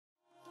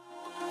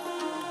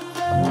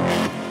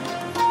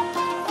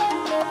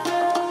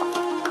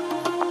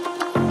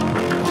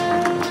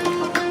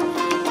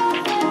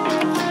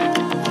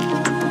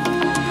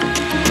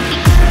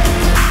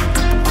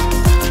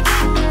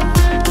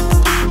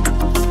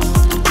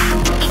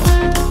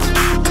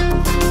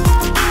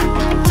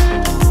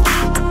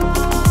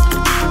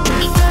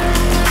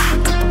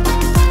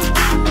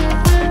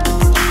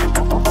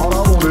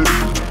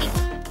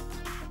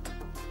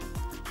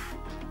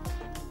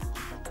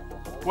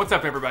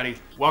everybody,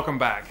 welcome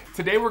back.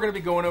 Today we're going to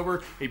be going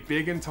over a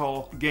big and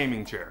tall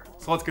gaming chair.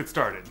 So let's get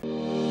started.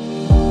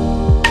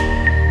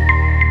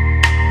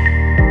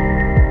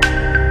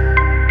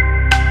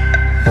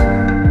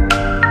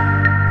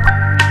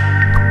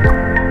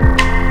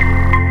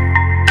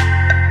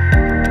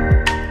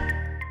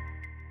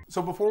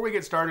 So before we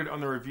get started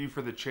on the review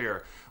for the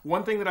chair,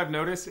 one thing that I've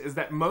noticed is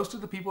that most of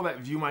the people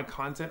that view my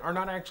content are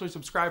not actually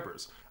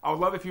subscribers. I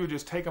would love if you would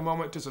just take a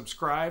moment to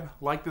subscribe,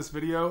 like this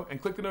video,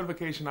 and click the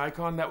notification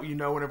icon. That way you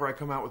know whenever I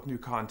come out with new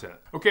content.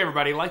 Okay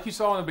everybody, like you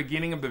saw in the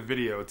beginning of the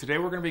video, today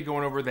we're going to be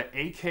going over the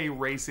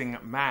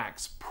AKRacing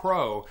Max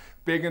Pro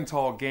Big and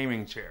Tall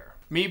Gaming Chair.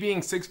 Me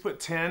being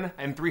 6'10"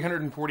 and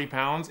 340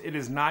 pounds, it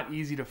is not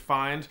easy to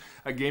find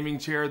a gaming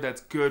chair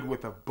that's good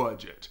with a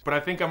budget. But I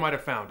think I might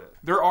have found it.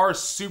 There are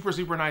super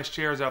nice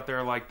chairs out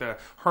there like the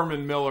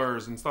Herman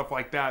Millers and stuff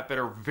like that that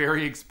are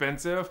very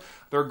expensive.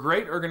 They're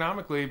great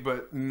ergonomically,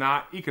 but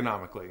not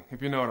economically,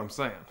 if you know what I'm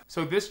saying.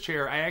 So this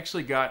chair I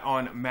actually got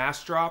on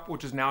MassDrop,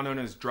 which is now known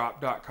as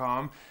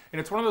drop.com. And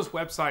it's one of those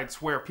websites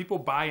where people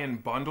buy in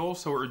bundles,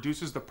 so it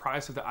reduces the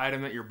price of the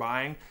item that you're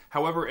buying.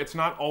 However, it's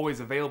not always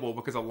available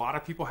because a lot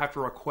of people have to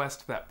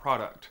request that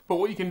product. But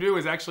what you can do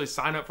is actually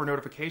sign up for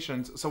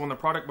notifications, so when the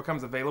product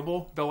becomes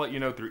available, they'll let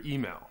you know through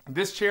email.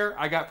 This chair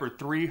I got for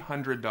 $300.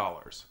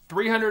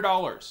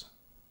 $300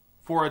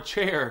 for a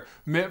chair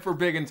meant for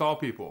big and tall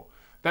people.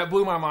 That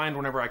blew my mind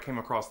whenever I came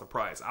across the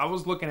price. I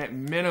was looking at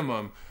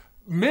minimum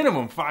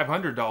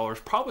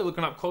 $500, probably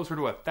looking up closer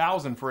to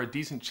 $1,000 for a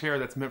decent chair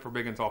that's meant for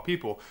big and tall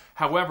people.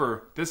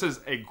 However, this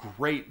is a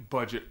great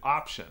budget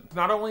option.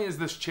 Not only is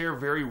this chair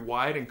very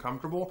wide and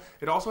comfortable,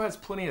 it also has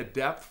plenty of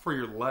depth for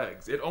your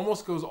legs. It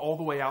almost goes all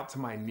the way out to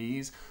my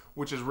knees,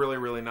 which is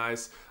really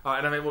nice.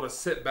 And I'm able to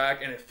sit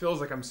back and it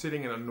feels like I'm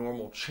sitting in a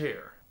normal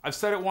chair. I've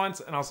said it once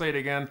and I'll say it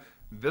again,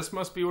 this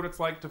must be what it's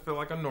like to feel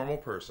like a normal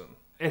person.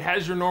 It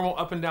has your normal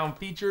up and down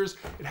features.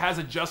 It has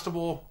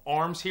adjustable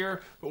arms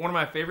here. But one of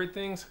my favorite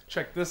things,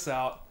 check this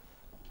out.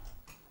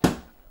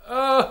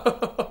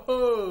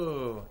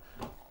 Oh!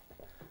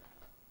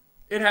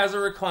 It has a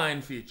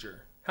recline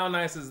feature. How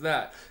nice is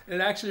that? And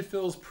it actually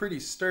feels pretty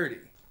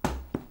sturdy.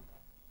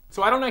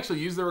 So I don't actually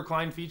use the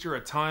recline feature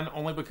a ton,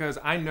 only because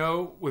I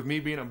know, with me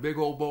being a big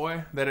old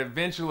boy, that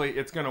eventually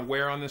it's gonna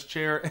wear on this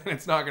chair and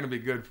it's not gonna be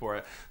good for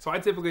it. So I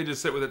typically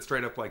just sit with it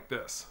straight up like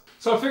this.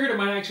 So I figured it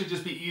might actually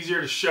just be easier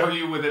to show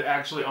you with it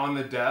actually on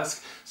the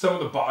desk, some of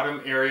the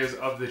bottom areas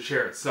of the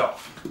chair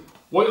itself.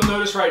 What you'll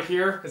notice right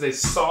here is a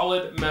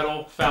solid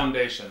metal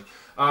foundation.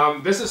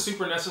 This is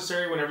super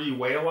necessary whenever you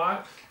weigh a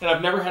lot, and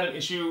I've never had an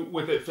issue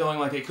with it feeling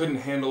like it couldn't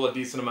handle a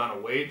decent amount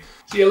of weight.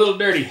 See, a little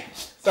dirty.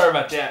 Sorry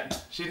about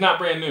that. She's not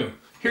brand new.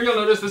 Here you'll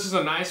notice this is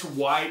a nice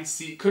wide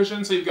seat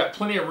cushion, so you've got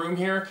plenty of room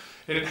here.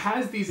 And it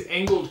has these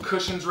angled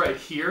cushions right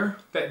here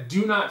that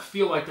do not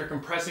feel like they're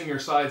compressing your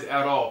sides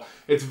at all.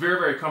 It's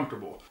very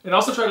comfortable. And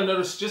also try to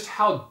notice just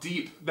how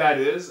deep that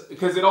is,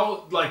 because it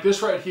all, like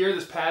this right here,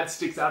 this pad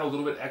sticks out a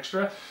little bit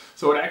extra.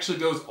 So it actually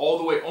goes all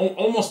the way,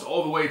 almost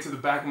all the way to the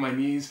back of my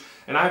knees.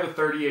 And I have a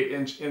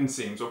 38-inch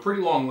inseam, so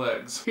pretty long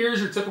legs. Here's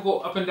your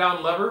typical up and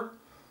down lever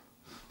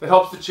that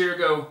helps the chair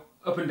go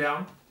up and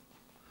down.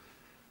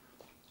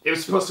 It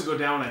was supposed to go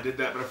down when I did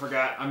that, but I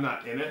forgot I'm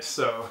not in it,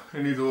 so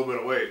it needs a little bit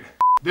of weight.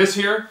 This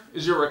here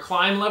is your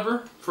recline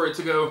lever for it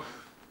to go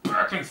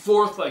back and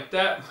forth like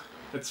that.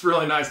 It's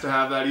really nice to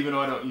have that, even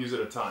though I don't use it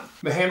a ton.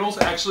 The handles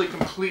actually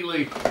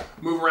completely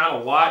move around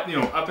a lot, you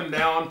know, up and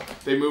down.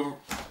 They move,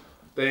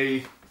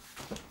 I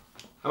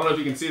don't know if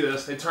you can see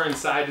this, they turn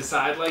side to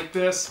side like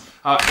this,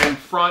 and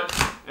front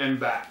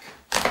and back.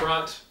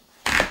 Front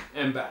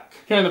and back.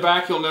 Here in the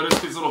back, you'll notice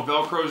these little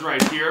Velcros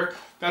right here.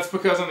 That's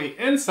because on the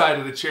inside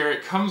of the chair,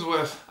 it comes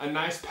with a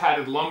nice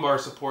padded lumbar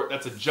support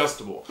that's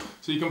adjustable.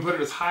 So you can put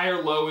it as high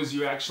or low as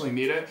you actually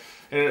need it,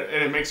 and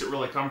it makes it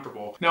really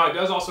comfortable. Now, it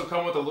does also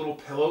come with a little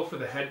pillow for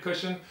the head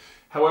cushion.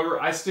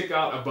 However, I stick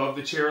out above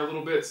the chair a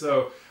little bit,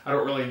 so I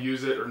don't really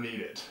use it or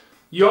need it.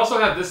 You also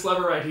have this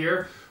lever right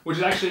here, which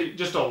is actually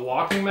just a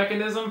locking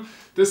mechanism.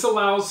 This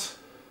allows,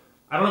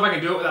 I don't know if I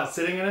can do it without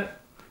sitting in it.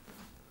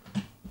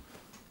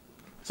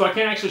 So I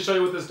can't actually show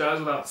you what this does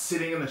without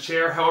sitting in the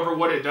chair. However,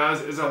 what it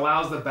does is it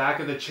allows the back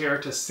of the chair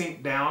to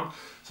sink down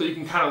so you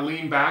can kind of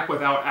lean back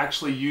without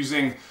actually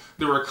using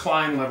the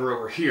recline lever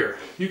over here.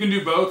 You can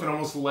do both and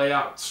almost lay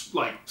out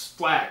like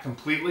flat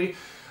completely.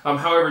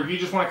 However, if you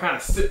just want to kind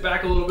of sit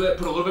back a little bit,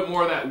 put a little bit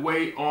more of that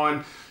weight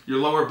on your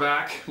lower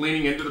back,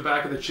 leaning into the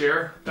back of the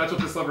chair, that's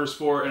what this lever is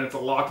for, and it's a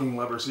locking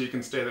lever so you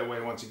can stay that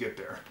way once you get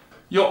there.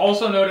 You'll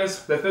also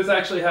notice that this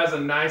actually has a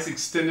nice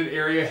extended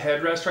area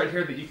headrest right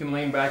here that you can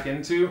lean back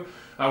into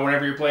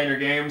whenever you're playing your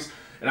games.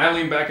 And I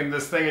lean back into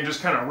this thing and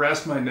just kind of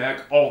rest my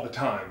neck all the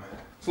time.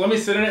 So let me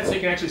sit in it so you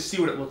can actually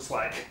see what it looks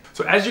like.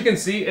 So as you can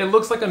see, it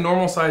looks like a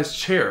normal sized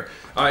chair.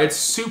 It's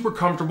super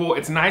comfortable,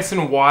 it's nice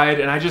and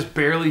wide, and I just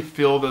barely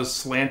feel those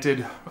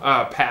slanted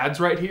pads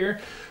right here.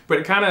 But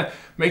it kind of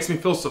makes me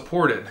feel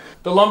supported.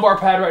 The lumbar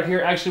pad right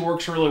here actually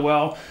works really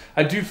well.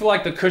 I do feel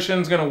like the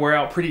cushion's gonna wear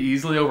out pretty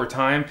easily over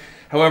time.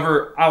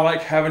 However, I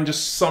like having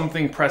just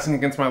something pressing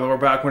against my lower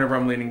back whenever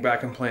I'm leaning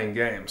back and playing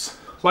games.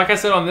 Like I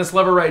said on this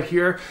lever right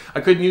here,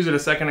 I couldn't use it a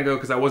second ago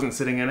because I wasn't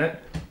sitting in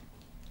it.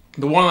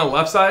 The one on the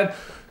left side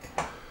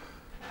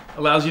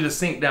allows you to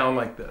sink down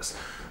like this.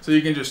 So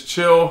you can just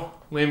chill,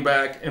 lean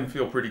back, and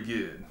feel pretty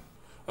good.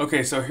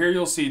 Okay, so here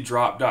you'll see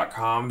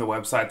drop.com, the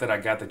website that I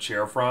got the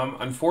chair from.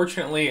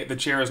 Unfortunately, the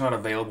chair is not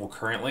available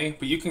currently,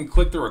 but you can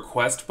click the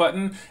request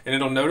button and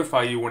it'll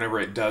notify you whenever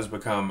it does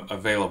become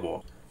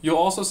available. You'll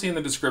also see in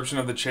the description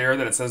of the chair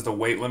that it says the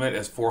weight limit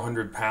is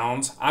 400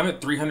 pounds. I'm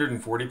at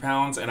 340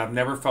 pounds and I've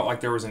never felt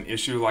like there was an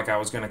issue like I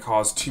was going to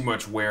cause too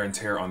much wear and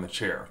tear on the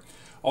chair.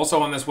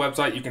 Also on this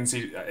website, you can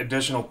see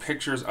additional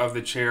pictures of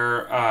the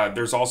chair.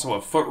 There's also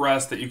a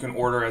footrest that you can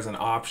order as an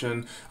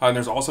option. And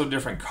there's also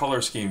different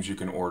color schemes you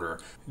can order.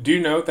 Do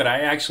note that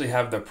I actually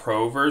have the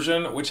Pro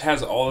version, which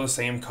has all the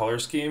same color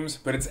schemes,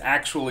 but it's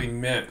actually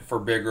meant for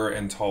bigger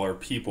and taller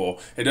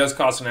people. It does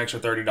cost an extra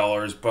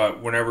 $30,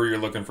 but whenever you're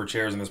looking for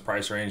chairs in this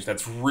price range,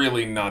 that's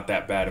really not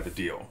that bad of a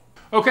deal.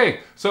 Okay,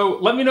 so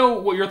let me know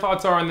what your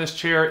thoughts are on this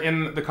chair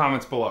in the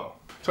comments below.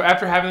 So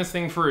after having this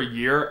thing for a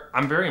year,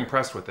 I'm very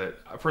impressed with it.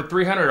 For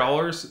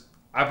 $300,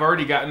 I've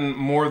already gotten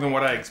more than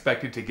what I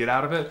expected to get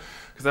out of it.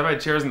 Because I've had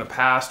chairs in the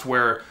past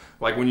where,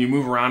 like when you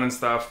move around and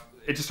stuff,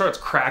 it just starts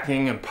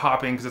cracking and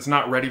popping because it's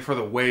not ready for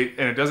the weight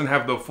and it doesn't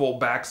have the full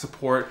back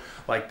support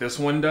like this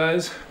one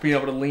does, being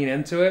able to lean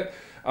into it.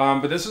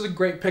 But this is a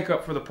great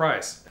pickup for the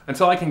price.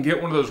 Until I can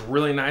get one of those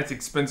really nice,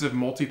 expensive,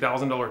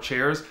 multi-$1,000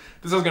 chairs,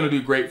 this is going to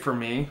do great for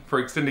me for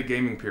extended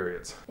gaming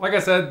periods. Like I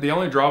said, the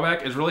only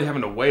drawback is really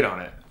having to wait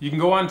on it. You can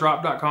go on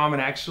drop.com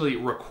and actually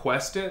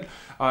request it,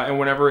 and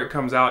whenever it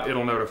comes out,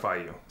 it'll notify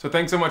you. So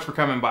thanks so much for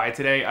coming by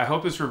today. I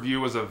hope this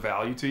review was of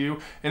value to you,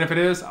 and if it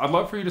is, I'd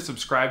love for you to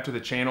subscribe to the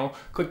channel,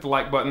 click the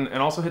like button,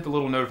 and also hit the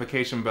little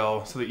notification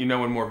bell so that you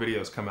know when more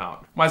videos come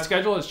out. My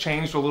schedule has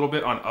changed a little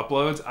bit on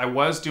uploads. I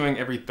was doing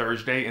every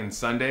Thursday and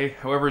Sunday.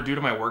 However, due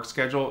to my work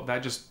schedule,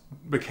 that just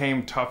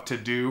became tough to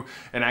do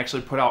and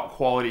actually put out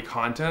quality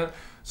content.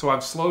 So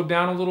I've slowed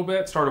down a little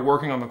bit, started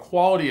working on the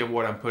quality of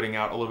what I'm putting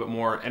out a little bit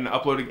more and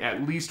uploading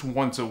at least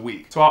once a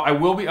week. So I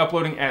will be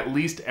uploading at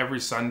least every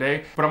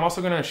Sunday, but I'm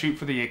also gonna shoot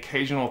for the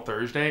occasional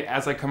Thursday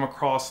as I come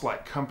across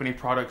like company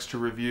products to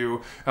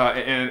review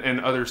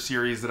and other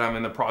series that I'm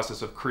in the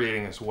process of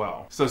creating as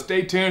well. So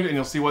stay tuned and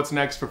you'll see what's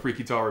next for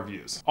Freaky Tall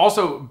Reviews.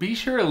 Also, be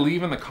sure to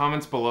leave in the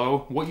comments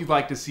below what you'd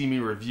like to see me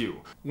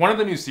review. One of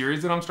the new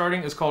series that I'm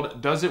starting is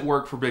called Does It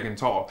Work for Big and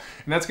Tall?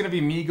 And that's gonna be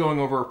me going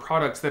over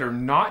products that are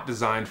not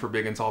designed for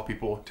big and tall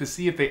people to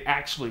see if they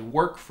actually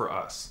work for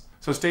us.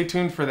 So stay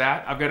tuned for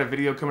that. I've got a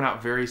video coming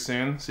out very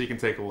soon so you can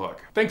take a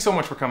look. Thanks so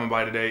much for coming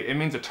by today. It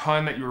means a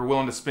ton that you were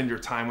willing to spend your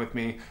time with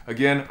me.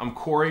 Again, I'm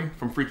Corey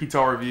from Freaky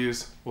Tall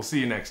Reviews. We'll see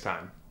you next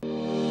time.